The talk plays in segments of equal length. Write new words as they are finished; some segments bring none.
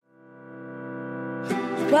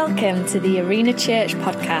Welcome to the Arena Church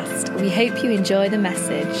podcast. We hope you enjoy the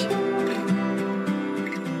message.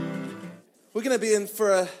 We're going to be in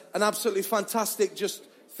for an absolutely fantastic just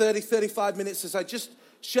 35 minutes as I just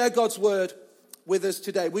share God's word with us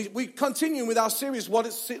today. We continue with our series, What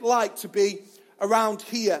It's Like to Be Around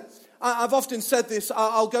Here. I've often said this,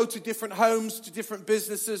 I'll go to different homes, to different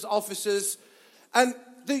businesses, offices, and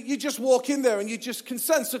you just walk in there and you just can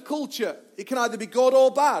sense a culture. It can either be good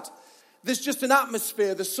or bad. There's just an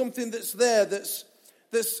atmosphere. There's something that's there that's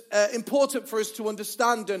important for us to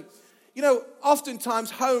understand. And, you know,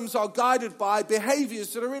 oftentimes homes are guided by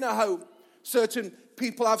behaviors that are in a home. Certain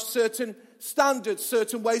people have certain standards,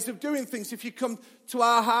 certain ways of doing things. If you come to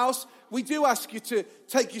our house, we do ask you to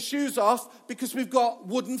take your shoes off because we've got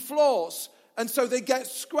wooden floors. And so they get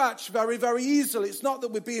scratched very, very easily. It's not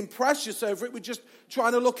that we're being precious over it. We're just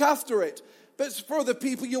trying to look after it. But for other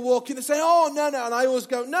people, you walk in and say, oh, no. And I always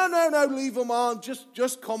go, no, leave them on.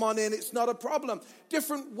 Just come on in. It's not a problem.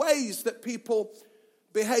 Different ways that people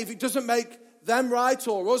behave. It doesn't make them right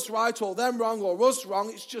or us right or them wrong or us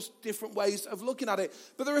wrong. It's just different ways of looking at it.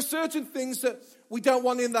 But there are certain things that we don't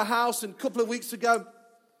want in the house. And a couple of weeks ago,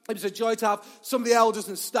 it was a joy to have some of the elders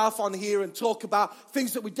and staff on here and talk about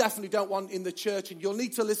things that we definitely don't want in the church. And you'll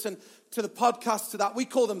need to listen to the podcast to that. We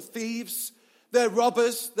call them thieves. They're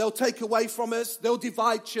robbers. They'll take away from us. They'll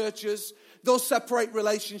divide churches. They'll separate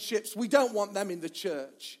relationships. We don't want them in the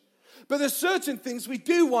church. But there's certain things we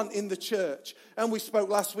do want in the church. And we spoke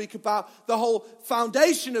last week about the whole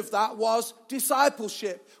foundation of that was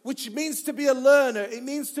discipleship, which means to be a learner. It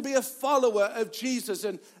means to be a follower of Jesus.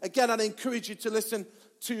 And again, I'd encourage you to listen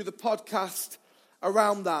to the podcast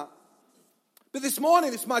around that. But this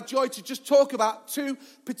morning, it's my joy to just talk about two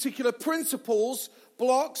particular principles,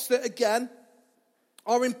 blocks that, again,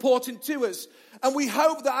 are important to us. And we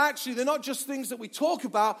hope that actually they're not just things that we talk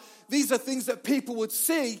about, these are things that people would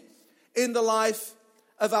see in the life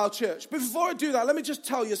of our church. But before I do that, let me just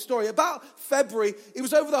tell you a story. About February, it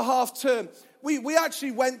was over the half term, we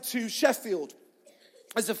actually went to Sheffield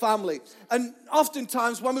as a family. And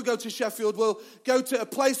oftentimes when we go to Sheffield, we'll go to a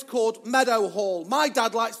place called Meadow Hall. My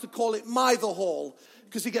dad likes to call it Mither Hall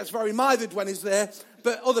because he gets very mithered when he's there.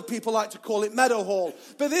 But other people like to call it Meadow Hall.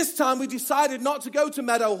 But this time we decided not to go to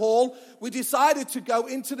Meadow Hall. We decided to go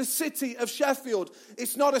into the city of Sheffield.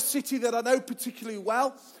 It's not a city that I know particularly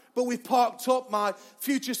well, but we parked up. My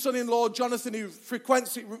future son-in-law, Jonathan, who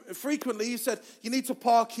frequents it frequently, he said, you need to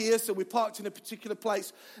park here. So we parked in a particular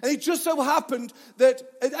place. And it just so happened that,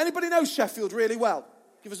 anybody know Sheffield really well?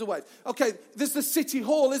 Give us a wave. Okay, there's the city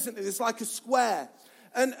hall, isn't it? It's like a square.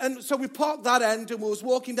 And so we parked that end and we was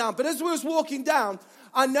walking down. But as we was walking down,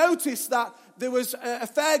 I noticed that there was a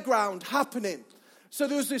fairground happening. So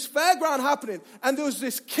there was this fairground happening and there was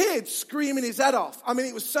this kid screaming his head off. I mean,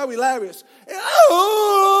 it was so hilarious.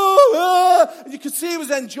 And you could see he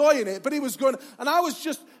was enjoying it, but he was going, and I was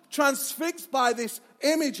just transfixed by this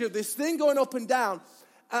image of this thing going up and down.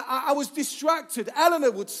 I was distracted.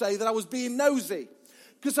 Eleanor would say that I was being nosy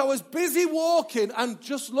because I was busy walking and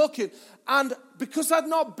just looking. And because I'd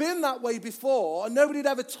not been that way before, and nobody had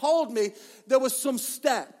ever told me there were some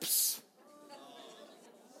steps.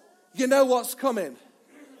 You know what's coming.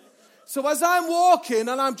 So as I'm walking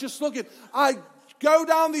and I'm just looking, I go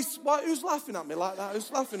down this... who's laughing at me like that?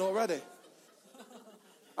 Who's laughing already?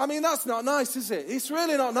 I mean, that's not nice, is it? It's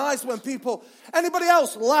really not nice when people... Anybody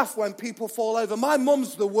else laugh when people fall over? My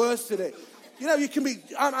mum's the worst at it. You know, you can be,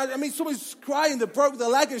 I mean, someone's crying that broke their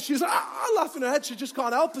leg and she's laughing her head. She just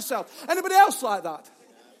can't help herself. Anybody else like that?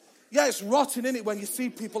 Yeah, it's rotten, isn't it, when you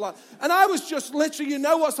see people like... And I was just literally, you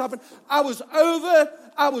know what's happened? I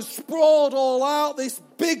was sprawled all out, this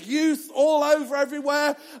big youth all over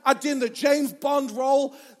everywhere. I did the James Bond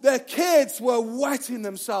role. Their kids were wetting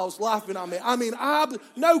themselves laughing at me. I mean,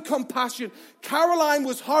 no compassion. Caroline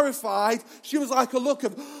was horrified. She was like a look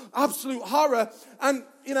of absolute horror. And,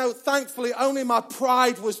 you know, thankfully, only my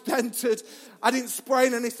pride was dented. I didn't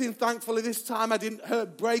sprain anything, thankfully, this time. I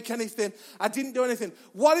didn't break anything. I didn't do anything.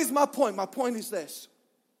 What is my point? My point is this.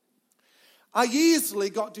 I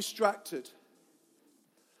easily got distracted.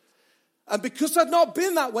 And because I'd not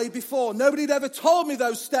been that way before, nobody had ever told me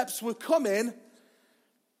those steps were coming,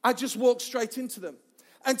 I just walked straight into them.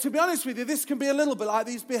 And to be honest with you, this can be a little bit like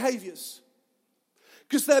these behaviors.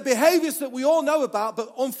 Because they're behaviors that we all know about,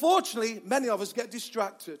 but unfortunately, many of us get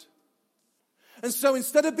distracted. And so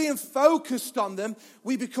instead of being focused on them,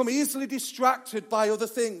 we become easily distracted by other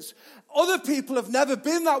things. Other people have never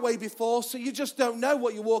been that way before, so you just don't know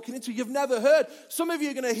what you're walking into. You've never heard. Some of you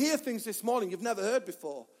are going to hear things this morning you've never heard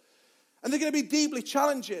before. And they're going to be deeply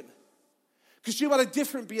challenging because you had a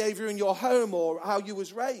different behavior in your home or how you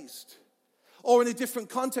was raised. or in a different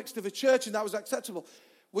context of a church, and that was acceptable.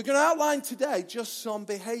 We're going to outline today just some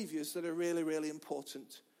behaviors that are really, really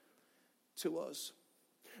important to us.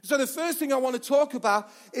 So the first thing I want to talk about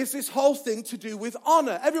is this whole thing to do with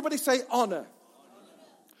honor. Everybody say honor.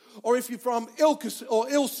 Or if you're from Ilkeston or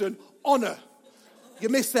Ilkeston, honor. You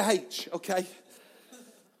miss the H, okay?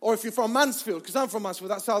 Or if you're from Mansfield, because I'm from Mansfield,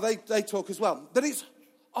 that's how they talk as well. But it's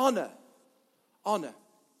honor. Honor.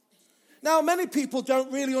 Now, many people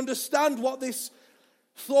don't really understand what this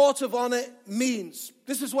thought of honor means.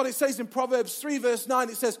 This is what it says in Proverbs 3 verse 9.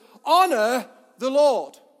 It says, honor the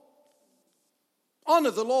Lord.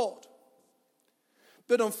 Honor the Lord.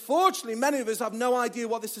 But unfortunately, many of us have no idea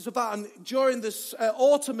what this is about. And during this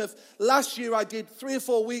autumn of last year, I did 3 or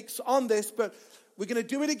 4 weeks on this. But we're going to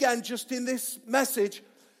do it again just in this message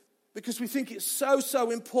because we think it's so,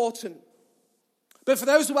 so important. But for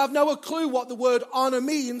those who have no clue what the word honor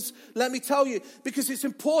means, let me tell you, because it's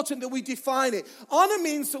important that we define it. Honor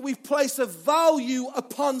means that we place a value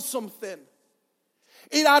upon something.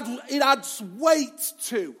 It adds weight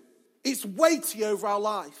to. It's weighty over our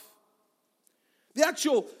life. The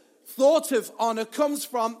actual thought of honor comes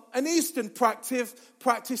from an Eastern practice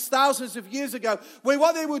thousands of years ago, where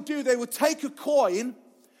what they would do, they would take a coin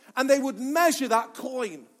and they would measure that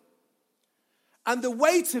coin. And the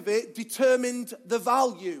weight of it determined the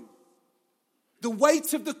value. The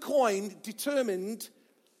weight of the coin determined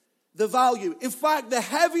the value. In fact, the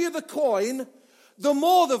heavier the coin, the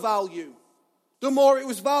more the value. The more it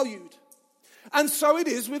was valued. And so it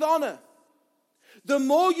is with honor. The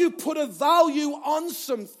more you put a value on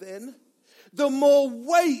something, the more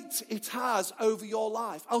weight it has over your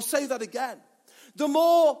life. I'll say that again. The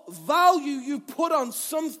more value you put on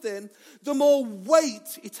something, the more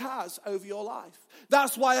weight it has over your life.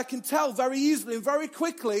 That's why I can tell very easily and very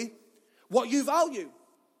quickly what you value.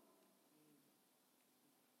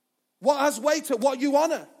 What has weight, what you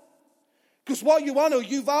honor. Because what you honor,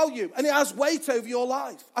 you value. And it has weight over your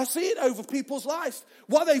life. I see it over people's lives.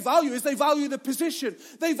 What they value is they value the position.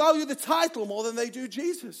 They value the title more than they do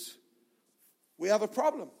Jesus. We have a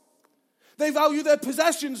problem. They value their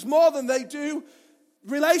possessions more than they do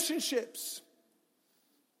relationships.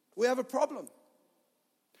 We have a problem.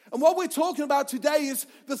 And what we're talking about today is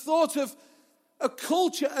the thought of a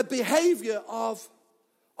culture, a behavior of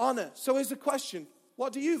honor. So here's the question.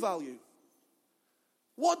 What do you value?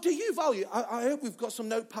 What do you value? I hope we've got some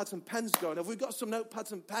notepads and pens going. Have we got some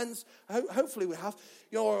notepads and pens? Hopefully we have.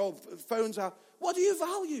 Or phones out. What do you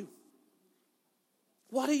value?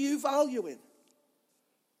 What are you valuing?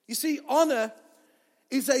 You see, honor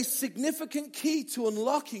is a significant key to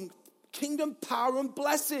unlocking kingdom power and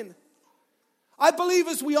blessing. I believe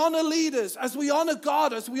as we honor leaders, as we honor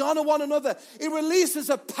God, as we honor one another, it releases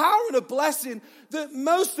a power and a blessing that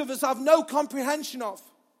most of us have no comprehension of.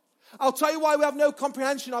 I'll tell you why we have no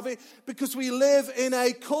comprehension of it. Because we live in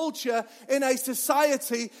a culture, in a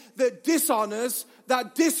society that dishonors,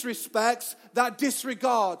 that disrespects, that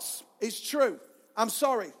disregards. It's true. I'm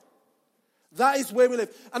sorry. That is where we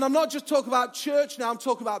live. And I'm not just talking about church now. I'm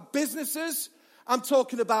talking about businesses. I'm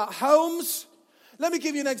talking about homes. Let me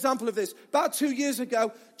give you an example of this. About 2 years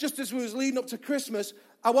ago, just as we was leading up to Christmas,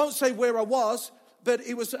 I won't say where I was, but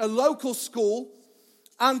it was a local school.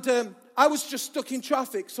 And I was just stuck in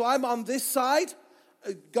traffic. So I'm on this side,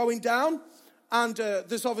 going down. And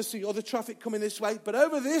there's obviously other traffic coming this way. But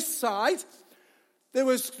over this side,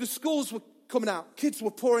 the schools were coming out. Kids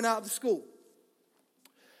were pouring out of the school.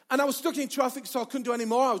 And I was stuck in traffic, so I couldn't do any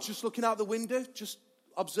more. I was just looking out the window, just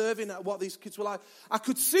observing what these kids were like. I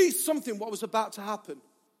could see something, what was about to happen.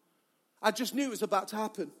 I just knew it was about to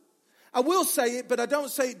happen. I will say it, but I don't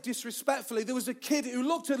say it disrespectfully. There was a kid who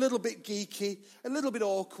looked a little bit geeky, a little bit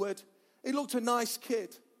awkward. He looked a nice kid.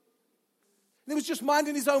 And he was just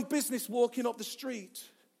minding his own business walking up the street.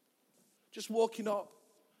 Just walking up.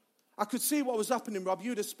 I could see what was happening, Rob.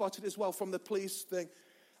 You'd have spotted as well from the police thing.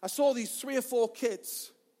 I saw these 3 or 4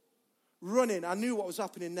 kids running. I knew what was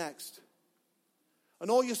happening next.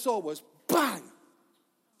 And all you saw was bang!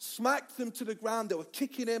 Smacked them to the ground. They were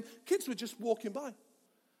kicking him. Kids were just walking by.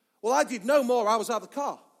 Well, I did no more. I was out of the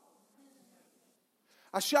car.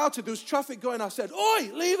 I shouted. There was traffic going. I said,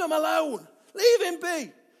 "Oi, leave him alone. Leave him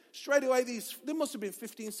be." Straight away, there must have been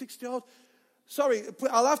 15, 16 year old. Sorry,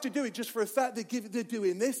 I'll have to do it just for effect. They're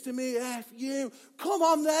doing this to me. F you. Come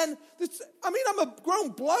on then. I'm a grown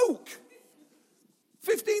bloke.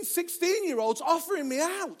 15, 16-year-olds offering me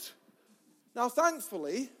out. Now,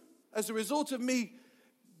 thankfully, as a result of me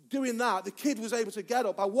doing that, the kid was able to get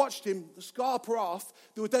up. I watched him scarper off.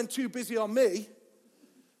 They were then too busy on me.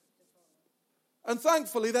 And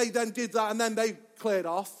thankfully, they then did that, and then they cleared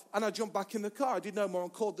off, and I jumped back in the car. I did no more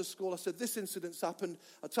and called the school. I said, this incident's happened.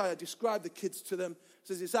 I tell you, I described the kids to them. I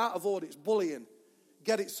says, it's out of order, it's bullying.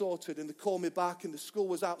 Get it sorted. And they called me back, and the school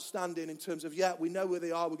was outstanding in terms of, we know where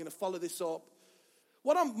they are. We're going to follow this up.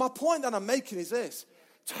 My point that I'm making is this.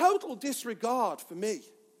 Total disregard for me.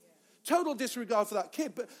 Total disregard for that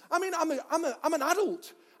kid. But, I mean, I'm an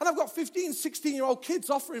adult, and I've got 15, 16-year-old kids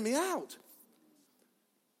offering me out.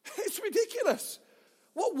 It's ridiculous.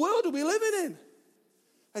 What world are we living in?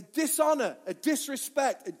 A dishonor, a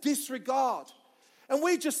disrespect, a disregard. And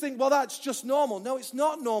we just think, well, that's just normal. No, it's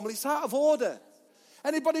not normal. It's out of order.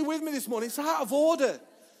 Anybody with me this morning? It's out of order.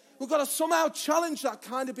 We've got to somehow challenge that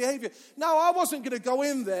kind of behavior. Now, I wasn't going to go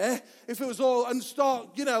in there if it was all and start,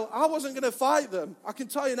 I wasn't going to fight them. I can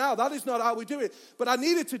tell you now, that is not how we do it. But I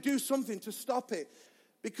needed to do something to stop it.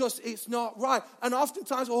 Because it's not right. And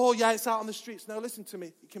oftentimes, it's out on the streets. No, listen to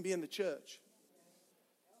me. It can be in the church.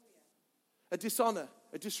 A dishonor,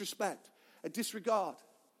 a disrespect, a disregard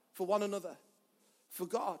for one another, for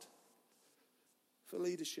God, for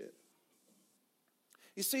leadership.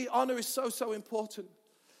 You see, honor is so, so important.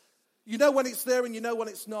 You know when it's there and you know when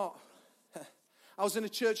it's not. I was in a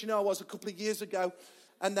church, I was a couple of years ago.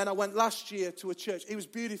 And then I went last year to a church. It was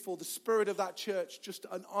beautiful. The spirit of that church, just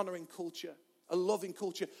an honoring culture. A loving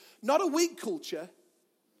culture. Not a weak culture,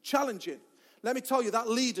 challenging. Let me tell you, that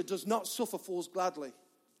leader does not suffer fools gladly.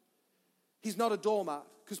 He's not a doormat.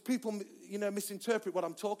 Because people, misinterpret what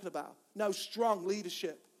I'm talking about. No, strong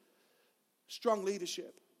leadership. Strong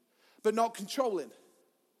leadership. But not controlling.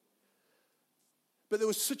 But there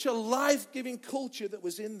was such a life-giving culture that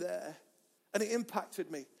was in there. And it impacted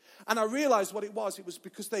me. And I realized what it was. It was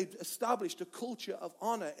because they established a culture of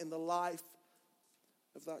honor in the life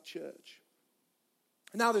of that church.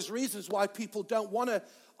 Now, there's reasons why people don't want to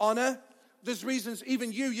honor. There's reasons,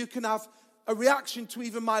 even you can have a reaction to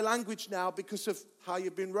even my language now because of how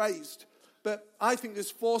you've been raised. But I think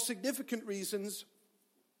there's 4 significant reasons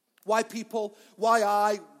why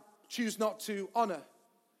I choose not to honor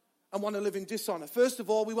and want to live in dishonor. First of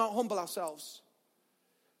all, we won't humble ourselves.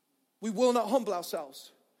 We will not humble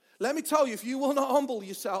ourselves. Let me tell you, if you will not humble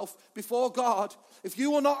yourself before God, if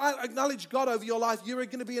you will not acknowledge God over your life, you're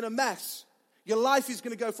going to be in a mess. Your life is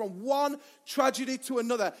going to go from one tragedy to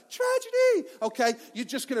another. Tragedy! Okay, you're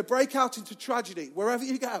just going to break out into tragedy wherever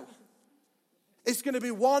you go. It's going to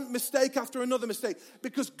be one mistake after another mistake.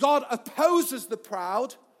 Because God opposes the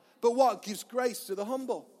proud, but what? Gives grace to the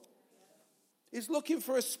humble. He's looking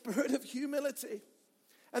for a spirit of humility.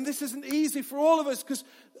 And this isn't easy for all of us because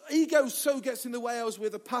ego so gets in the way. I was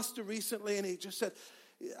with a pastor recently and he just said,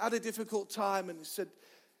 he had a difficult time and he said,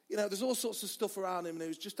 there's all sorts of stuff around him, and he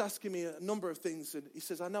was just asking me a number of things, and he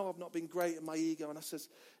says, I know I've not been great in my ego, and I says,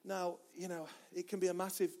 no, it can be a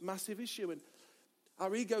massive, massive issue, and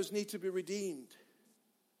our egos need to be redeemed.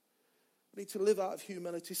 We need to live out of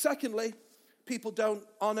humility. Secondly, people don't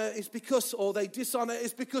honor or they dishonor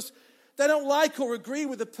is because they don't like or agree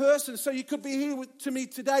with the person. So you could be here to me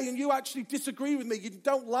today, and you actually disagree with me. You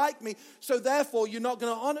don't like me, so therefore you're not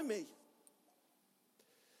going to honor me.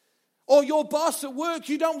 Or your boss at work,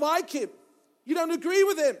 you don't like him. You don't agree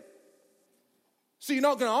with him. So you're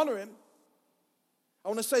not going to honor him. I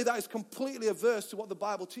want to say that is completely averse to what the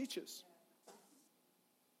Bible teaches.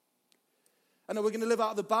 And are we going to live out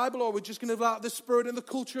of the Bible, or are we just going to live out of the spirit and the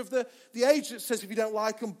culture of the age that says if you don't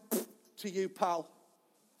like him, to you, pal,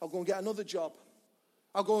 I'll go and get another job.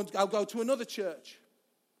 I'll go to another church.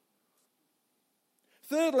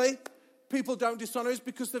 Thirdly, people don't dishonor is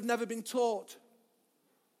because they've never been taught.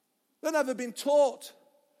 They've never been taught.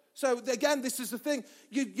 So again, this is the thing.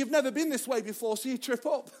 You've never been this way before, so you trip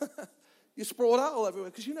up. You're sprawled out all everywhere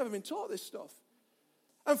because you've never been taught this stuff.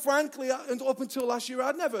 And frankly, up until last year,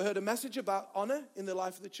 I'd never heard a message about honor in the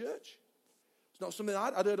life of the church. It's not something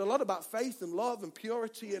I'd heard a lot about faith and love and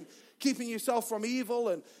purity and keeping yourself from evil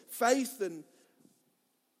and faith and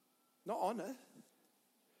not honor.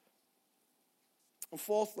 And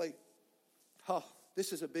fourthly,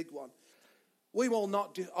 this is a big one. We will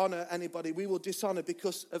not honor anybody. We will dishonor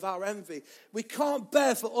because of our envy. We can't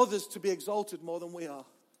bear for others to be exalted more than we are.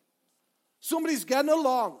 Somebody's getting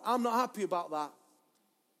along. I'm not happy about that.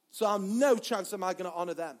 So I'm no chance am I going to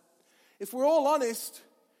honor them. If we're all honest,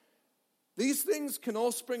 these things can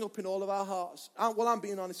all spring up in all of our hearts. Well, I'm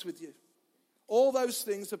being honest with you. All those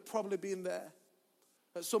things have probably been there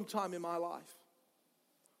at some time in my life.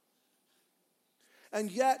 And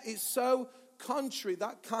yet it's so contrary,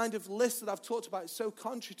 that kind of list that I've talked about is so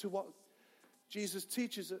contrary to what Jesus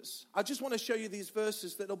teaches us. I just want to show you these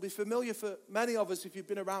verses that will be familiar for many of us if you've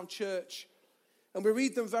been around church. And we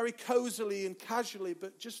read them very cozily and casually,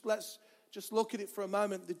 but just let's just look at it for a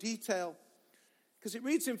moment, the detail. Because it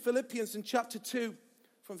reads in Philippians in chapter 2,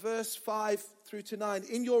 from verse 5 through to 9,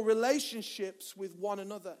 in your relationships with one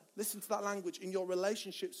another. Listen to that language, in your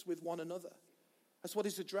relationships with one another. That's what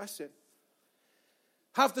he's addressing.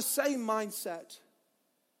 Have the same mindset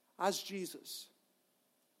as Jesus,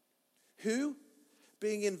 who,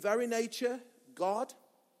 being in very nature God,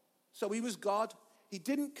 so he was God, he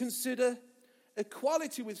didn't consider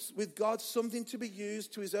equality with God something to be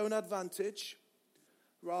used to his own advantage.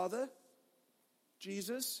 Rather,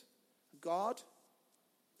 Jesus, God,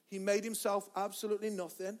 he made himself absolutely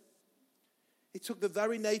nothing. He took the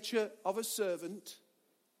very nature of a servant.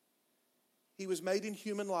 He was made in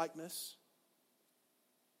human likeness.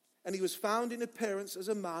 And he was found in appearance as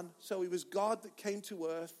a man. So he was God that came to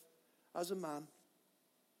earth as a man.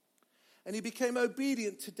 And he became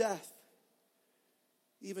obedient to death,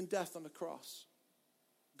 even death on the cross.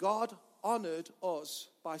 God honored us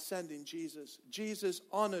by sending Jesus. Jesus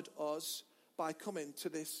honored us by coming to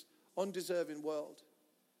this undeserving world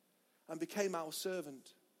and became our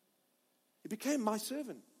servant. He became my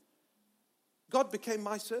servant. God became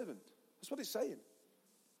my servant. That's what it's saying.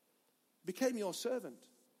 Became your servant.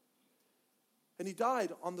 And he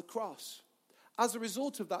died on the cross. As a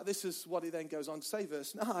result of that, this is what he then goes on to say,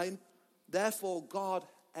 verse 9, therefore God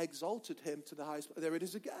exalted him to the highest. There it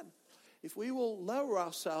is again. If we will lower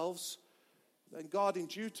ourselves, then God in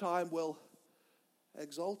due time will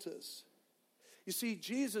exalt us. You see,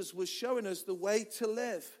 Jesus was showing us the way to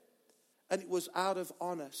live, and it was out of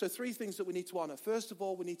honor. So 3 things that we need to honor. First of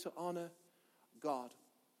all, we need to honor God.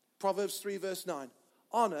 Proverbs 3 verse 9.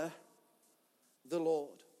 Honor the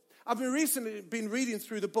Lord. I've recently been reading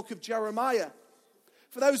through the book of Jeremiah.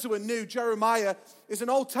 For those who are new, Jeremiah is an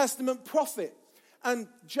Old Testament prophet. And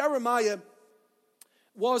Jeremiah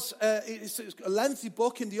was it's a lengthy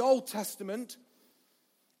book in the Old Testament.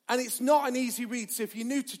 And it's not an easy read. So if you're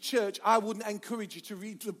new to church, I wouldn't encourage you to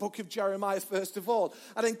read the book of Jeremiah first of all.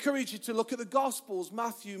 I'd encourage you to look at the Gospels,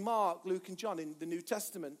 Matthew, Mark, Luke, and John in the New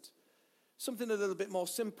Testament. Something a little bit more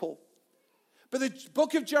simple. But the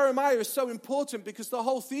book of Jeremiah is so important because the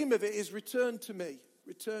whole theme of it is return to me.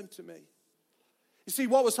 Return to me. You see,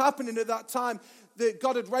 what was happening at that time, that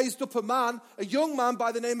God had raised up a man, a young man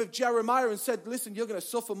by the name of Jeremiah, and said, listen, you're going to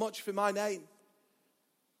suffer much for my name.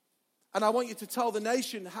 And I want you to tell the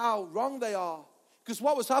nation how wrong they are. Because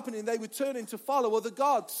what was happening, they were turning to follow other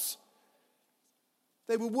gods.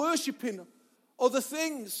 They were worshipping other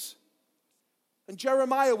things. And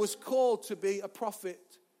Jeremiah was called to be a prophet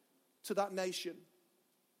to that nation.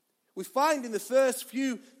 We find in the first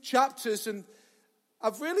few chapters, and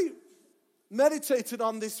I've really meditated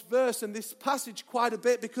on this verse and this passage quite a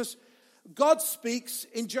bit, because God speaks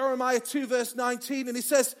in Jeremiah 2 verse 19, and he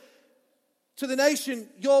says to the nation,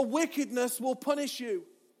 your wickedness will punish you.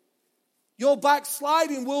 Your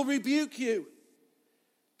backsliding will rebuke you.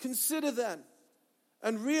 Consider then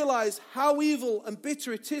and realize how evil and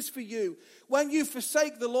bitter it is for you when you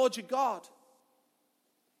forsake the Lord your God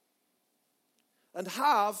and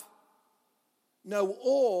have no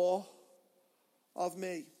awe of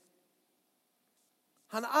me.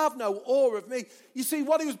 And have no awe of me. You see,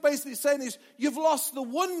 what he was basically saying is, you've lost the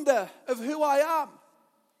wonder of who I am.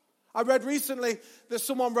 I read recently that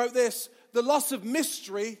someone wrote this: the loss of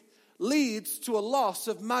mystery leads to a loss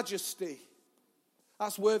of majesty.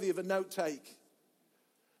 That's worthy of a note take.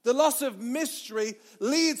 The loss of mystery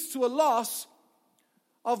leads to a loss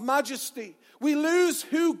of majesty. We lose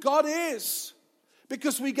who God is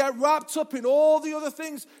because we get wrapped up in all the other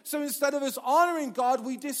things. So instead of us honoring God,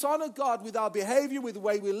 we dishonor God with our behavior, with the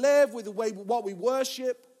way we live, with the way what we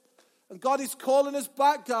worship. And God is calling us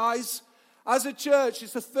back, guys. As a church,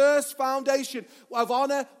 it's the first foundation of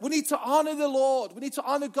honor. We need to honor the Lord. We need to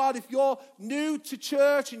honor God. If you're new to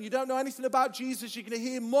church and you don't know anything about Jesus, you're going to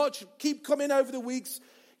hear much. Keep coming over the weeks,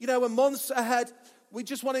 and months ahead. We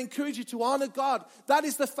just want to encourage you to honor God. That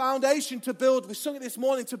is the foundation to build. We sung it this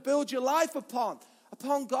morning, to build your life upon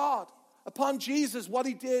God, upon Jesus, what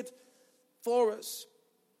he did for us.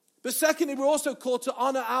 But secondly, we're also called to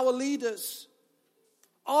honor our leaders.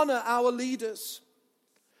 Honor our leaders.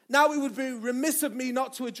 Now, it would be remiss of me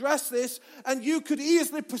not to address this, and you could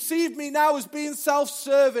easily perceive me now as being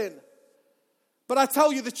self-serving. But I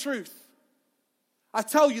tell you the truth. I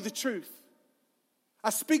tell you the truth. I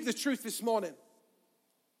speak the truth this morning.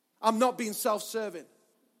 I'm not being self-serving.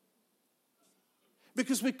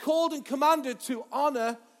 Because we're called and commanded to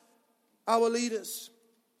honor our leaders.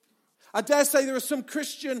 I dare say there are some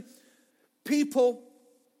Christian people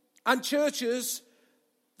and churches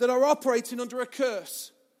that are operating under a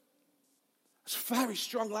curse. It's very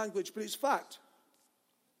strong language, but it's fact.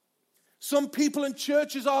 Some people and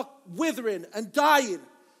churches are withering and dying.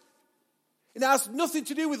 It has nothing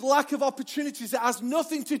to do with lack of opportunities. It has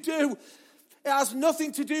nothing to do with,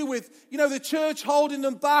 the church holding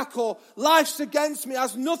them back or life's against me. It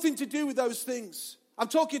has nothing to do with those things. I'm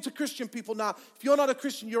talking to Christian people now. If you're not a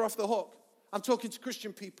Christian, you're off the hook. I'm talking to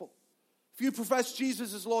Christian people. If you profess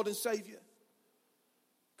Jesus as Lord and Savior.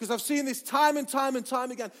 Because I've seen this time and time and time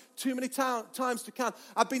again. Too many times to count.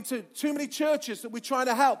 I've been to too many churches that we're trying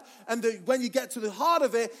to help. And when you get to the heart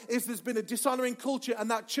of it, is there's been a dishonoring culture. And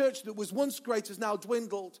that church that was once great has now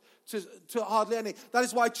dwindled to hardly any. That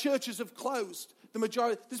is why churches have closed. The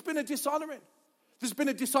majority. There's been a dishonoring. There's been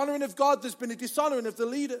a dishonoring of God. There's been a dishonoring of the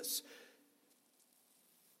leaders.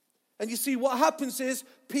 And you see, what happens is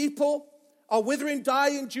people are withering,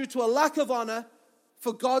 dying due to a lack of honor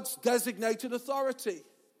for God's designated authority.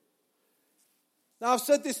 Now, I've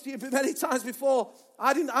said this to you many times before.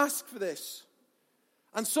 I didn't ask for this.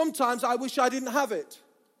 And sometimes I wish I didn't have it.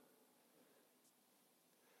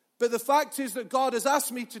 But the fact is that God has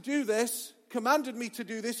asked me to do this, commanded me to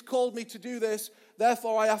do this, called me to do this.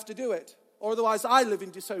 Therefore, I have to do it. Or otherwise, I live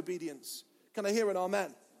in disobedience. Can I hear an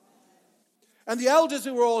amen? And the elders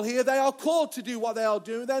who are all here, they are called to do what they are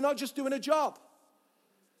doing. They're not just doing a job.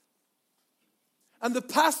 And the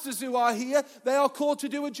pastors who are here, they are called to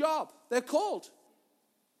do a job. They're called.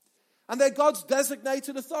 And they're God's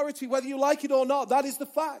designated authority, whether you like it or not. That is the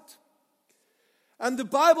fact. And the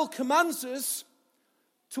Bible commands us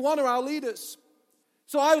to honor our leaders.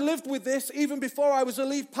 So I lived with this even before I was a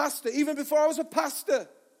lead pastor, even before I was a pastor.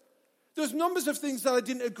 There's numbers of things that I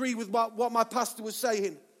didn't agree with what my pastor was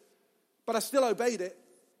saying. But I still obeyed it.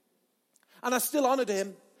 And I still honored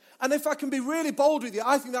him. And if I can be really bold with you,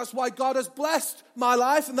 I think that's why God has blessed my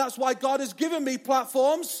life. And that's why God has given me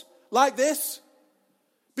platforms like this.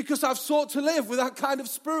 Because I've sought to live with that kind of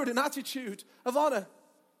spirit and attitude of honor.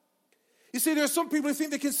 You see, there are some people who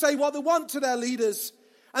think they can say what they want to their leaders.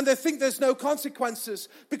 And they think there's no consequences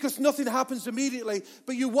because nothing happens immediately.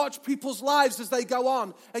 But you watch people's lives as they go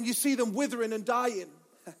on. And you see them withering and dying.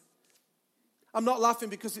 I'm not laughing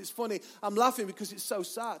because it's funny. I'm laughing because it's so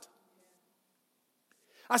sad.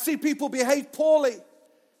 I see people behave poorly.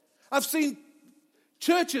 I've seen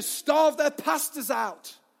churches starve their pastors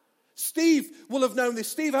out. Steve will have known this.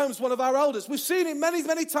 Steve Holmes, one of our elders. We've seen it many,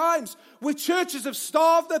 many times where churches have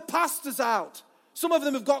starved their pastors out. Some of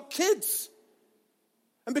them have got kids.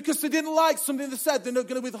 And because they didn't like something they said, they're not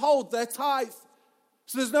going to withhold their tithe.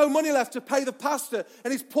 So there's no money left to pay the pastor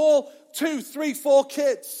and his poor 2, 3, 4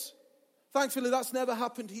 kids. Thankfully, that's never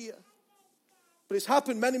happened here. But it's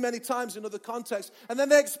happened many, many times in other contexts. And then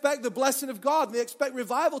they expect the blessing of God and they expect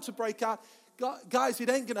revival to break out. Guys, it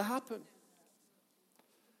ain't going to happen.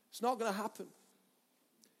 It's not going to happen.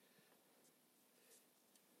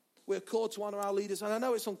 We're called to honor our leaders. And I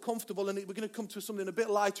know it's uncomfortable and we're going to come to something a bit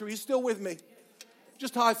lighter. Are you still with me?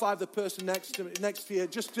 Just high five the person next to you,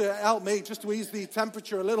 just to help me, just to ease the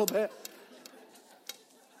temperature a little bit.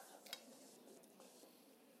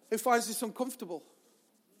 Who finds this uncomfortable?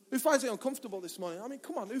 Who finds it uncomfortable this morning? I mean,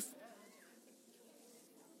 come on.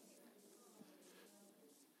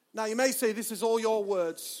 Now, you may say this is all your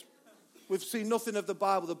words. We've seen nothing of the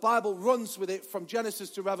Bible. The Bible runs with it from Genesis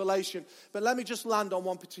to Revelation. But let me just land on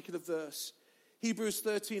one particular verse. Hebrews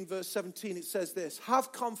 13, verse 17, it says this.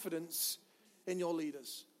 Have confidence in your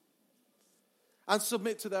leaders and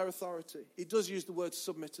submit to their authority. It does use the word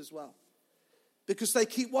submit as well. Because they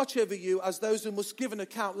keep watch over you as those who must give an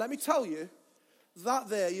account. Let me tell you, that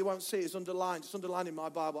there you won't see is underlined. It's underlined in my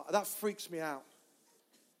Bible. That freaks me out.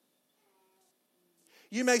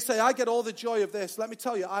 You may say, I get all the joy of this. Let me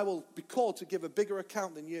tell you, I will be called to give a bigger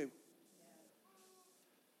account than you.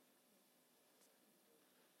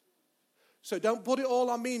 So don't put it all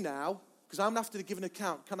on me now, because I'm going to have to give an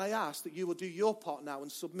account. Can I ask that you will do your part now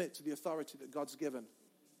and submit to the authority that God's given?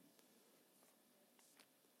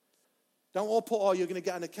 Don't all put, oh, you're going to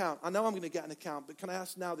get an account. I know I'm going to get an account, but can I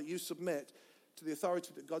ask now that you submit to the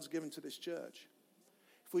authority that God's given to this church?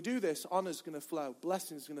 If we do this, honor is going to flow,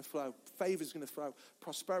 blessing is going to flow, favor is going to flow,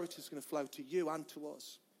 prosperity is going to flow to you and to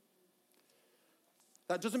us.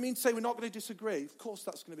 That doesn't mean to say we're not going to disagree. Of course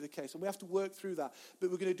that's going to be the case, and we have to work through that.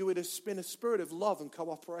 But we're going to do it in a spirit of love and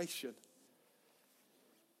cooperation.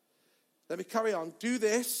 Let me carry on. Do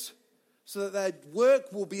this so that their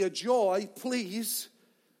work will be a joy. Please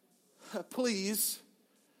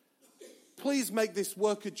make this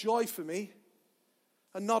work a joy for me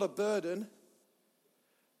and not a burden.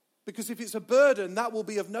 Because if it's a burden, that will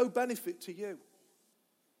be of no benefit to you.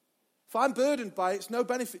 If I'm burdened by it, it's no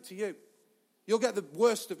benefit to you. You'll get the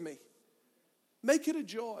worst of me. Make it a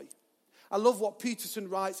joy. I love what Peterson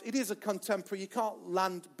writes. It is a contemporary. You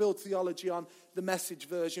can't build theology on the Message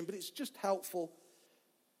version, but it's just helpful.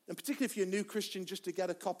 And particularly if you're a new Christian, just to get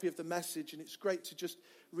a copy of the Message. And it's great to just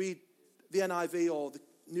read the NIV or the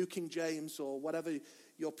New King James or whatever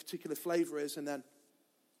your particular flavor is, and then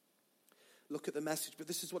look at the Message. But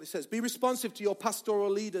this is what it says. Be responsive to your pastoral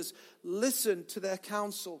leaders. Listen to their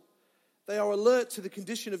counsel. They are alert to the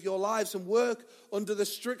condition of your lives and work under the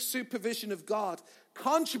strict supervision of God.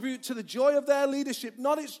 Contribute to the joy of their leadership,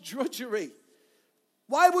 not its drudgery.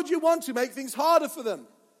 Why would you want to make things harder for them?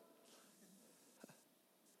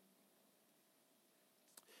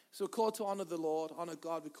 So we're called to honor the Lord, honor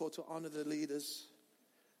God. We're called to honor the leaders.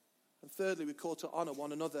 And thirdly, we're called to honor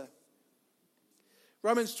one another.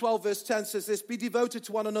 Romans 12 verse 10 says this, be devoted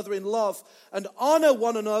to one another in love and honor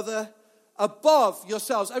one another above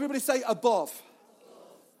yourselves. Everybody say above.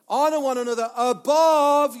 Honor one another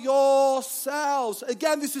above yourselves.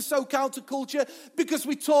 Again, this is so counterculture because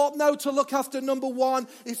we taught no to look after number one.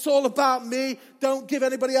 It's all about me. Don't give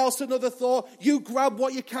anybody else another thought. You grab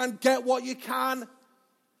what you can, get what you can.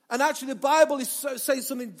 And actually the Bible is saying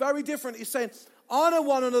something very different. It's saying honor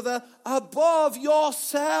one another above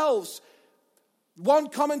yourselves. One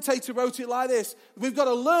commentator wrote it like this. We've got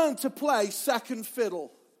to learn to play second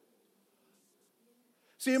fiddle.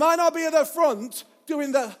 So you might not be at the front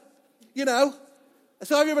doing the,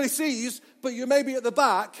 so everybody sees, but you may be at the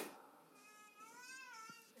back.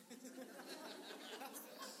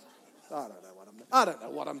 I don't know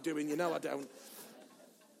what I'm doing, I don't.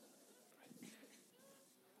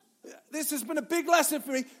 This has been a big lesson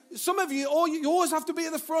for me. Some of you, you always have to be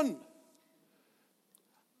at the front.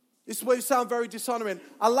 This will sound very dishonoring.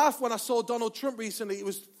 I laughed when I saw Donald Trump recently. It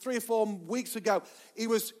was 3 or 4 weeks ago. He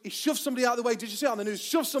shoved somebody out of the way. Did you see it on the news?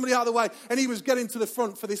 Shoved somebody out of the way, and he was getting to the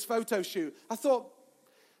front for this photo shoot. I thought,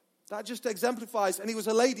 that just exemplifies. And he was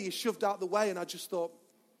a lady he shoved out of the way, and I just thought,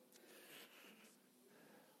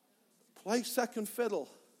 play second fiddle.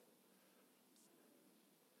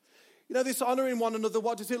 This honoring one another,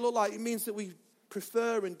 what does it look like? It means that we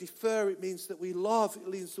prefer and defer. It means that we love. It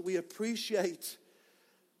means that we appreciate.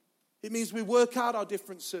 It means we work out our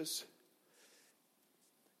differences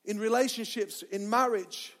in relationships, in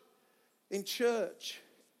marriage, in church.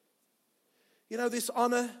 This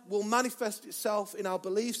honor will manifest itself in our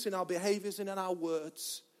beliefs, in our behaviors, and in our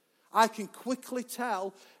words. I can quickly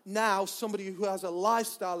tell now somebody who has a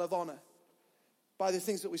lifestyle of honor by the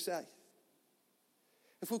things that we say.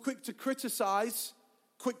 If we're quick to criticize,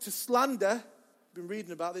 quick to slander, I've been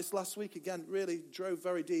reading about this last week again, really drove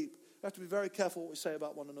very deep. We have to be very careful what we say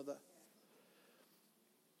about one another.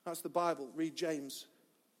 That's the Bible. Read James.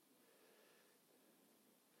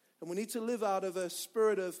 And we need to live out of a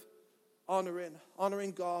spirit of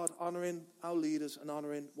honoring God, honoring our leaders, and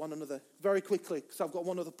honoring one another. Very quickly, because I've got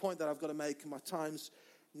one other point that I've got to make, and my time's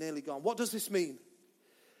nearly gone. What does this mean?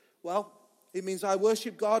 Well, it means I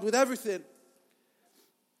worship God with everything.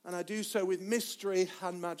 And I do so with mystery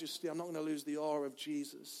and majesty. I'm not going to lose the awe of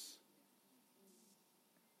Jesus.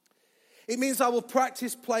 It means I will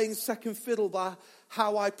practice playing second fiddle by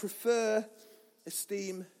how I prefer,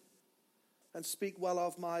 esteem, and speak well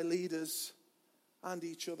of my leaders and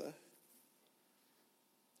each other.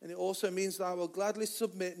 And it also means that I will gladly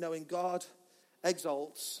submit, knowing God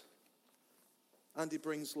exalts and he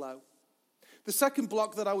brings low. The second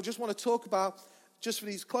block that I would just want to talk about, just for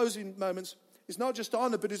these closing moments, is not just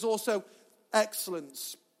honor, but is also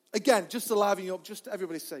excellence. Again, just to liven you up, just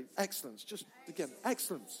everybody say excellence. Just again,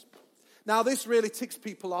 excellence. Now, this really ticks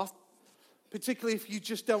people off, particularly if you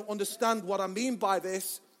just don't understand what I mean by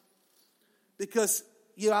this, because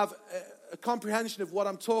you have a comprehension of what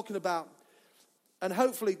I'm talking about. And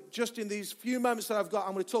hopefully, just in these few moments that I've got,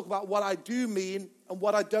 I'm going to talk about what I do mean and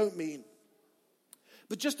what I don't mean.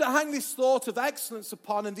 But just to hang this thought of excellence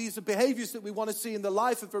upon, and these are behaviors that we want to see in the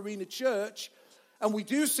life of Arena Church, and we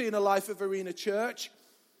do see in the life of Arena Church,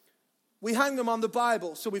 we hang them on the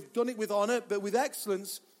Bible. So we've done it with honor, but with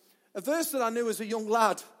excellence. A verse that I knew as a young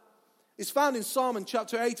lad is found in Psalm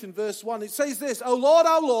chapter 8 and verse 1. It says this, O Lord,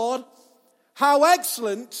 our Lord, how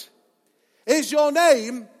excellent is your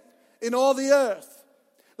name in all the earth.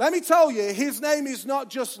 Let me tell you, his name is not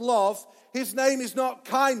just love. His name is not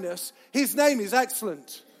kindness. His name is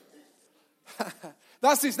excellent.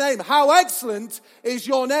 That's his name. How excellent is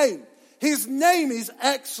your name. His name is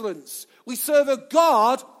excellence. We serve a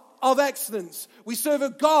God of excellence. We serve a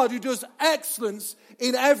God who does excellence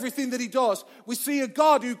in everything that he does. We see a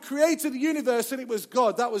God who created the universe and it was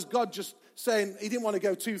God. That was God just saying he didn't want to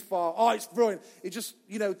go too far. Oh, it's brilliant. He just,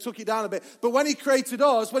 took it down a bit. But when he created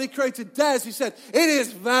us, when he created Des, he said, it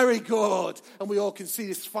is very good. And we all can see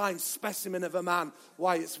this fine specimen of a man.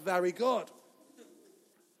 Why it's very good.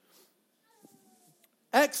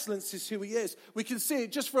 Excellence is who he is. We can see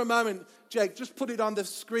it just for a moment, Jake. Just put it on the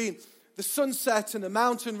screen. The sunset and the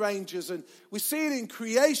mountain ranges. And we see it in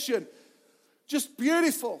creation. Just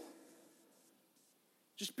beautiful.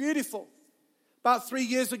 Just beautiful. About 3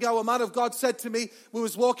 years ago, a man of God said to me, we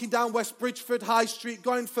was walking down West Bridgeford High Street,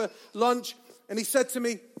 going for lunch, and he said to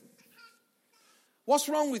me, what's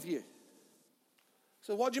wrong with you?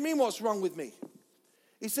 So what do you mean, what's wrong with me?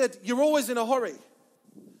 He said, you're always in a hurry.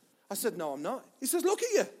 I said, no, I'm not. He says, look at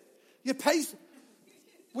you. You're pacing.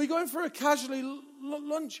 We're going for a casually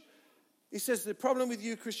lunch. He says, the problem with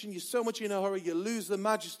you, Kristian, you're so much in a hurry, you lose the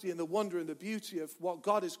majesty and the wonder and the beauty of what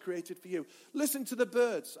God has created for you. Listen to the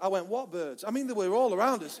birds. I went, what birds? I mean, they were all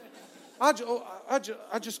around us. I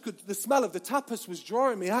just could, the smell of the tapas was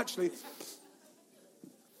drawing me, actually.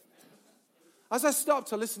 As I stopped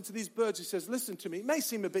to listen to these birds, he says, listen to me. It may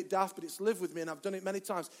seem a bit daft, but it's lived with me, and I've done it many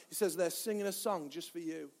times. He says, they're singing a song just for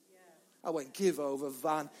you. Yeah. I went, give over,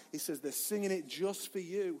 Van. He says, they're singing it just for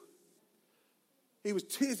you. He was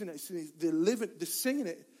teasing it. He said, they're singing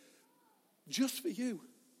it just for you.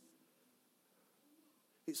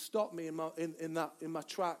 It stopped me in my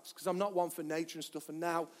tracks, because I'm not one for nature and stuff. And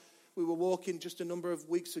now we were walking just a number of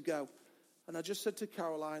weeks ago, and I just said to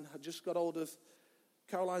Caroline, I just got hold of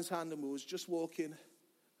Caroline's hand, and we was just walking,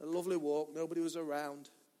 a lovely walk. Nobody was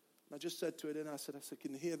around. And I just said to her, and I said,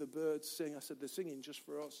 can you hear the birds sing? I said, they're singing just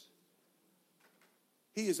for us.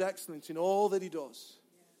 He is excellent in all that he does.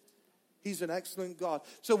 He's an excellent God.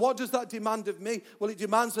 So what does that demand of me? Well, it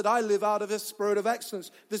demands that I live out of a spirit of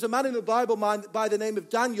excellence. There's a man in the Bible by the name of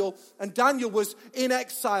Daniel, and Daniel was in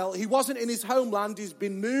exile. He wasn't in his homeland. He's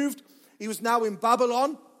been moved. He was now in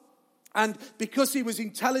Babylon. And because he was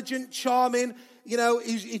intelligent, charming,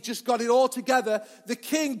 he just got it all together, the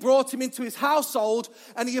king brought him into his household,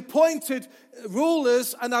 and he appointed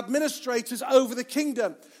rulers and administrators over the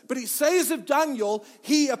kingdom. But it says of Daniel,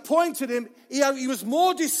 he appointed him, he was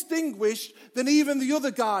more distinguished than even the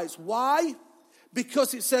other guys. Why?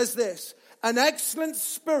 Because it says this, an excellent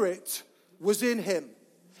spirit was in him.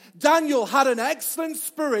 Daniel had an excellent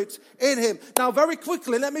spirit in him. Now, very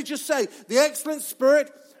quickly, let me just say, the excellent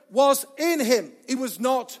spirit was in him. It was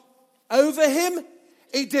not over him.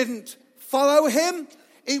 It didn't follow him.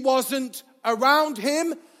 It wasn't around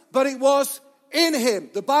him, but it was in him.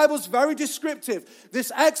 The Bible's very descriptive.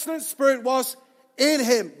 This excellent spirit was in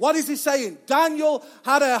him. What is he saying? Daniel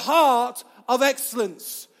had a heart of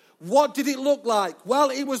excellence. What did it look like? Well,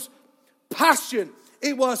 it was passion.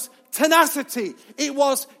 It was tenacity. It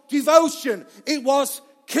was devotion. It was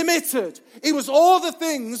committed. It was all the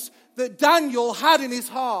things that Daniel had in his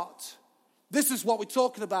heart. This is what we're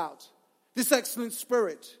talking about. This excellent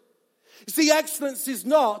spirit. You see, excellence is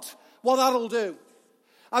not what that'll do.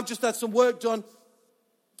 I've just had some work done.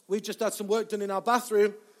 We've just had some work done in our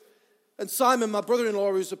bathroom. And Simon, my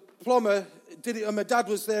brother-in-law, who's a plumber, did it. And my dad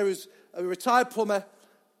was there, who's a retired plumber.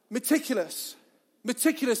 Meticulous.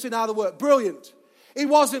 Meticulous in how the work. Brilliant. It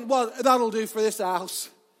wasn't, well, that'll do for this house.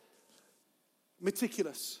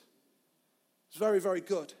 Meticulous. It's very, very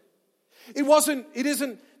good. It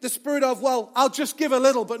isn't the spirit of, well, I'll just give a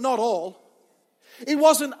little, but not all. It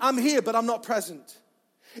wasn't, I'm here, but I'm not present.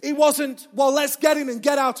 It wasn't, well, let's get in and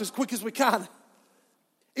get out as quick as we can.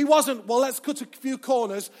 It wasn't, well, let's cut a few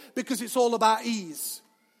corners because it's all about ease.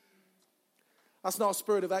 That's not a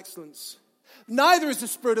spirit of excellence. Neither is the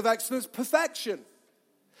spirit of excellence perfection.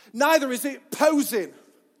 Neither is it posing.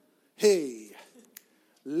 Hey,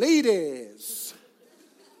 ladies,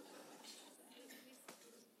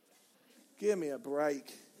 give me a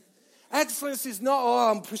break. Excellence is not,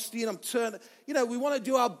 oh, I'm pristine, I'm turned. We want to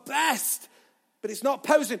do our best, but it's not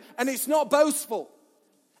posing and it's not boastful.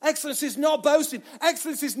 Excellence is not boasting.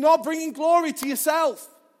 Excellence is not bringing glory to yourself.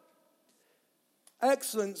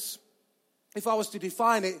 Excellence, if I was to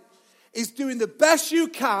define it, is doing the best you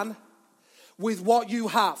can with what you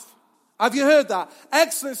have. Have you heard that?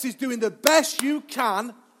 Excellence is doing the best you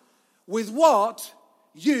can with what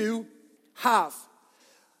you have.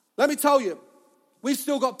 Let me tell you, we've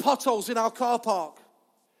still got potholes in our car park.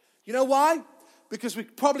 You know why? Because we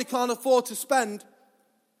probably can't afford to spend,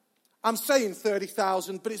 I'm saying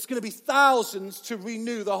 30,000, but it's going to be thousands to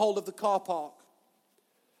renew the whole of the car park.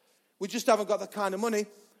 We just haven't got that kind of money.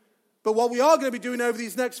 But what we are going to be doing over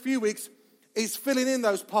these next few weeks is filling in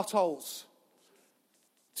those potholes.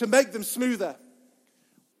 to make them smoother.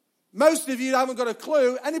 Most of you haven't got a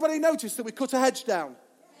clue. Anybody notice that we cut a hedge down?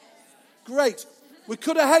 Great. We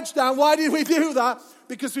cut a hedge down. Why did we do that?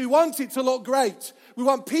 Because we want it to look great. We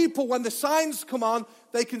want people, when the signs come on,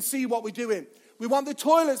 they can see what we're doing. We want the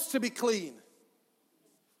toilets to be clean.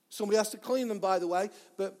 Somebody has to clean them, by the way.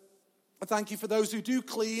 But thank you for those who do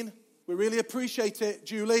clean. We really appreciate it,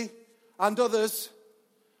 Julie and others,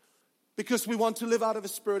 because we want to live out of a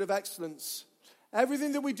spirit of excellence.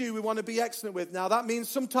 Everything that we do, we want to be excellent with. Now, that means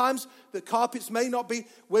sometimes the carpets may not be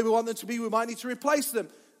where we want them to be. We might need to replace them.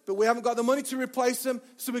 But we haven't got the money to replace them,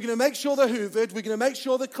 so we're going to make sure they're hoovered. We're going to make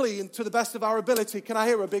sure they're clean to the best of our ability. Can I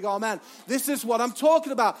hear a big amen? This is what I'm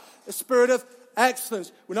talking about, a spirit of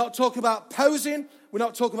excellence. We're not talking about posing. We're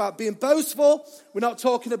not talking about being boastful. We're not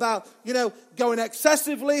talking about, going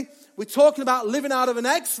excessively. We're talking about living out of an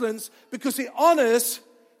excellence because it honors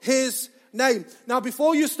his name. Now,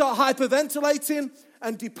 before you start hyperventilating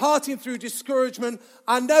and departing through discouragement,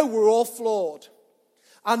 I know we're all flawed.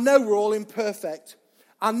 I know we're all imperfect.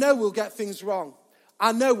 I know we'll get things wrong.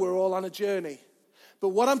 I know we're all on a journey. But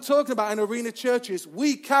what I'm talking about in Arena Churches,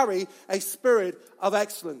 we carry a spirit of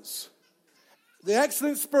excellence. The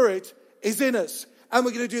excellent spirit is in us. And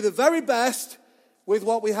we're going to do the very best with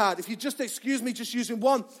what we had. If you just excuse me just using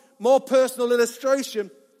one more personal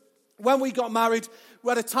illustration. When we got married, we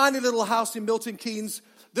had a tiny little house in Milton Keynes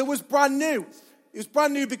that was brand new. It was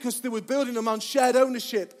brand new because they were building them on shared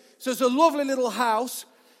ownership. So it's a lovely little house.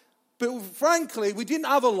 But frankly, we didn't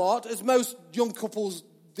have a lot, as most young couples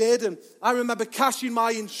did. And I remember cashing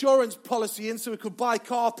my insurance policy in so we could buy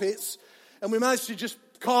carpets. And we managed to just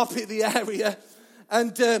carpet the area.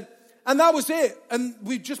 And that was it. And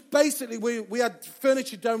we just basically, we had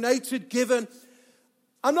furniture donated, given.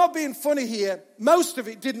 I'm not being funny here. Most of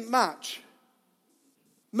it didn't match.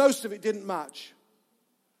 Most of it didn't match.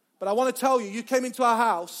 But I want to tell you, you came into our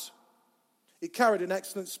house, it carried an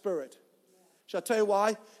excellent spirit. Shall I tell you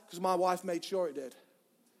why? Because my wife made sure it did.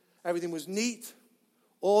 Everything was neat,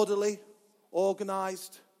 orderly,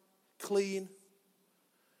 organized, clean.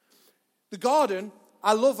 The garden,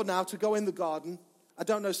 I love now to go in the garden.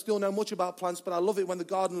 I still know much about plants, but I love it when the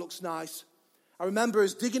garden looks nice. I remember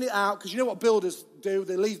us digging it out, because you know what builders do?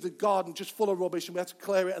 They leave the garden just full of rubbish, and we had to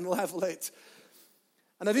clear it and level it.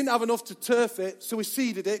 And I didn't have enough to turf it, so we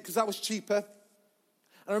seeded it, because that was cheaper.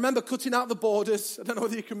 And I remember cutting out the borders. I don't know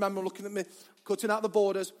whether you can remember looking at me. Cutting out the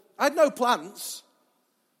borders. I had no plants,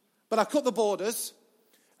 but I cut the borders.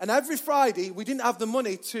 And every Friday, we didn't have the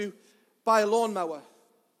money to buy a lawnmower.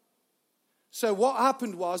 So what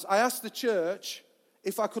happened was, I asked the church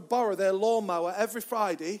if I could borrow their lawnmower every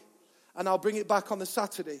Friday, and I'll bring it back on the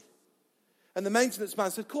Saturday. And the maintenance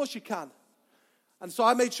man said, of course you can. And so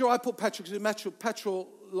I made sure I put petrol, because it's a petrol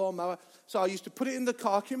lawnmower. So I used to put it in the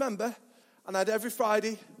car, can you remember? And every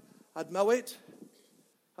Friday, I'd mow it,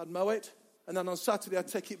 and then on Saturday I'd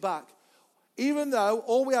take it back. Even though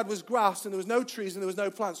all we had was grass and there was no trees and there was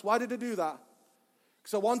no plants. Why did I do that?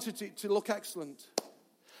 Because I wanted it to look excellent.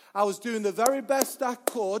 I was doing the very best I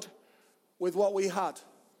could with what we had.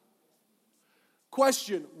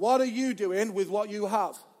 Question, what are you doing with what you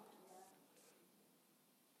have?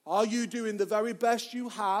 Are you doing the very best you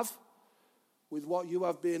have with what you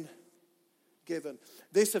have been given?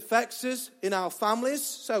 This affects us in our families.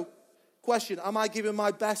 So, question, am I giving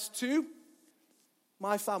my best to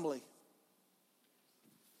my family?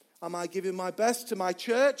 Am I giving my best to my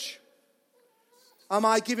church? Am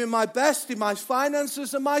I giving my best in my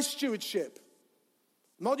finances and my stewardship?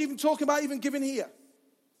 I'm not even talking about even giving here.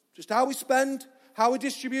 Just how we spend, how we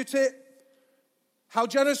distribute it, how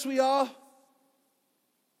generous we are.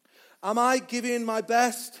 Am I giving my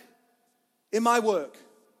best in my work?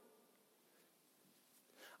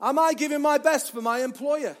 Am I giving my best for my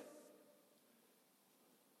employer?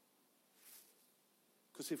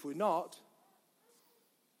 Because if we're not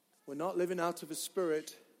living out of a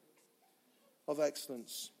spirit of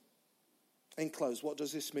excellence. In close, what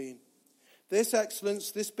does this mean? This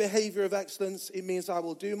excellence, this behavior of excellence, it means I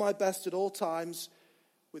will do my best at all times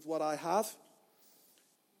with what I have.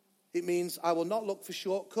 It means I will not look for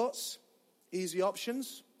shortcuts, easy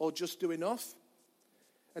options, or just do enough.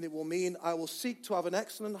 And it will mean I will seek to have an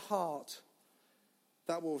excellent heart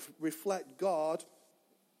that will reflect God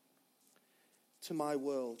to my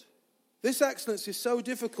world. This excellence is so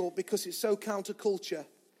difficult because it's so counterculture.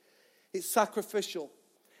 It's sacrificial.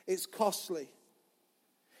 It's costly.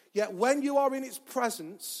 Yet when you are in its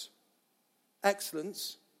presence,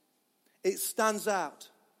 excellence, it stands out.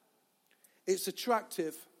 It's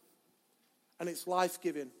attractive and it's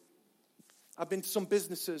life-giving. I've been to some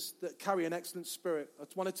businesses that carry an excellent spirit. I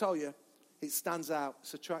want to tell you, it stands out.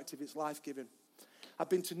 It's attractive. It's life-giving. I've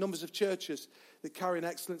been to numbers of churches that carry an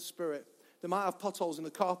excellent spirit. They might have potholes in the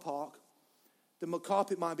car park. The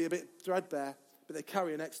carpet might be a bit threadbare, but they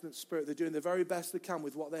carry an excellent spirit. They're doing the very best they can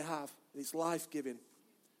with what they have. It's life-giving.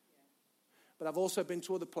 But I've also been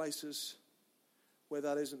to other places where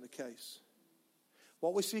that isn't the case.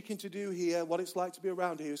 What we're seeking to do here, what it's like to be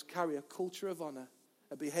around here, is carry a culture of honor,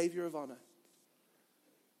 a behavior of honor,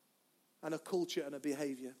 and a culture and a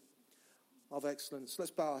behavior of excellence. Let's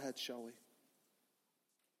bow our heads, shall we?